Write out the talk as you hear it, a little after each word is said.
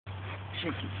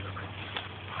Shake it.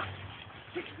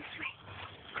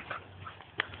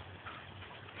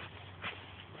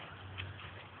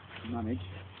 Manage.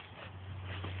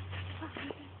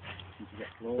 Need to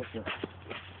get closer.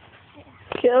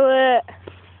 Kill it.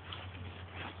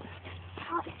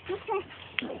 Oh, it's okay.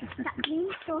 That green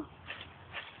stuff.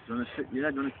 Do you want to sit? Yeah,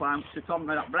 do you want to climb? Sit on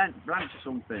that branch or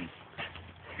something.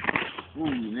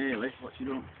 Ooh, nearly. What's you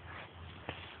doing?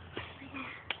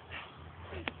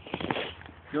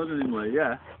 You're doing well,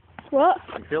 yeah. What?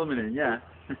 You're filming in, yeah.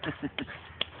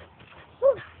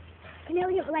 Ooh, I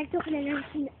nearly get my legs up and then I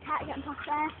can't get past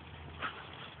there.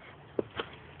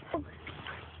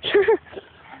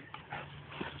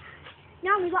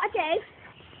 Now we've got to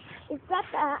do is grab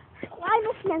that, line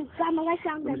up and then grab my legs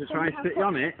down. You just try and sit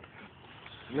on it.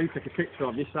 At least take a picture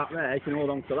of you sat there. You can hold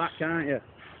on to that, can't you?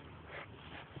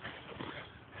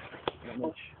 Not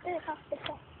much. Yeah,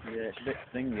 it's a bit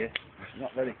thingy. It's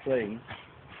not very clean.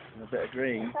 And a bit of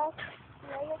green. So,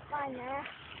 yeah, you're fine there.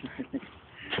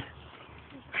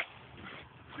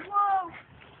 Whoa!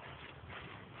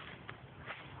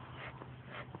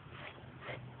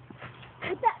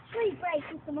 Would that tree break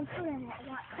if someone threw in it and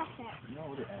like crack it? No,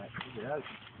 would it hurt? Would it hurt?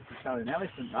 You could carry an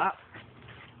elephant, that.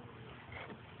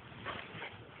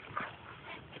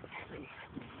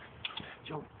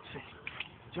 Jump, sit.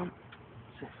 Jump,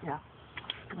 sit, yeah.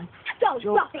 Come on. Go,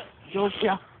 Jump. drop it! Jump,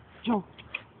 yeah. Jump.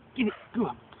 Give it, go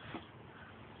on.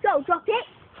 Go, drop it!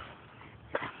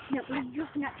 No, we're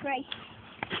dropping that tree.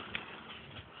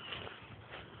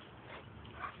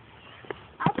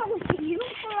 I'll probably see you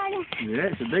for right now. Yeah,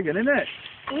 it's a big one, isn't it?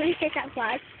 I'm going to take that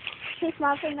slide. Too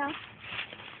small thing now.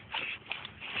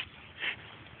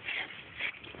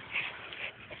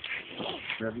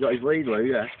 Have you got his lead, Lou?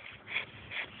 Yeah.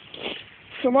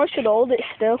 Someone should hold it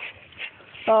still.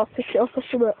 Or pick it up or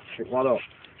something. Pick what up?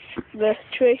 The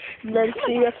tree. And then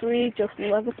see if we just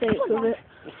levitate with it.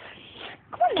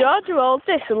 George, hold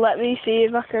this and let me see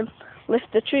if I can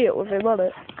lift the tree up with him on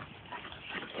it.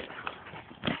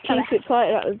 Keep it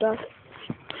pointed at the back.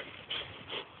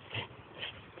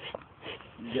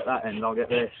 You get that end, I'll get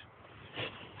this.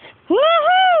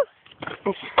 Woohoo!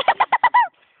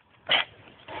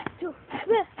 Get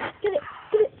it, get it.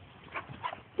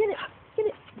 Get it, get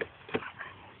it.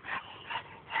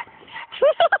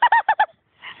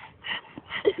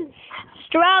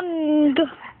 Strand!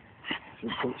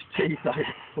 Should put its teeth out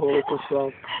before it puts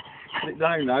off. Put it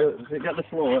down now, get the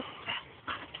floor.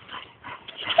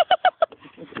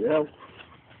 Yeah.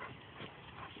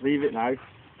 Leave it now,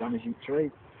 damaging the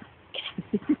tree.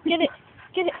 Get it,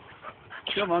 get it.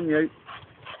 Come on, you.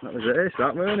 That was it,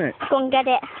 that weren't it? Go and get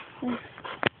it.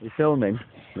 You filming?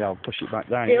 Yeah, I'll push it back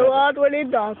down. You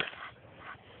hard-winning dog.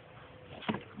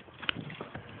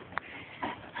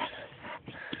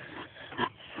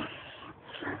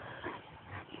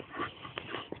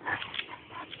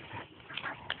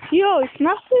 Yo, it's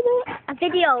nothing. I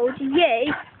videoed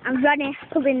you and Ronnie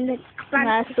pulling the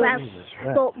branch as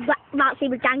well. But Maxie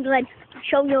was dangling.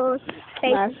 Show your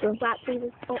face. Maxie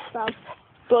was up though.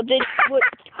 But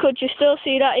could you still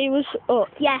see that he was up?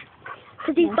 Yeah.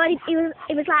 Because his body,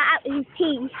 it was like out with his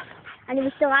teeth. And he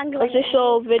was still angling. Because they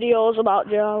saw videos about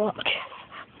Joe.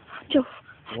 You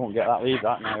won't get that, leave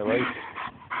that now, Lee.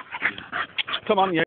 Come on, you.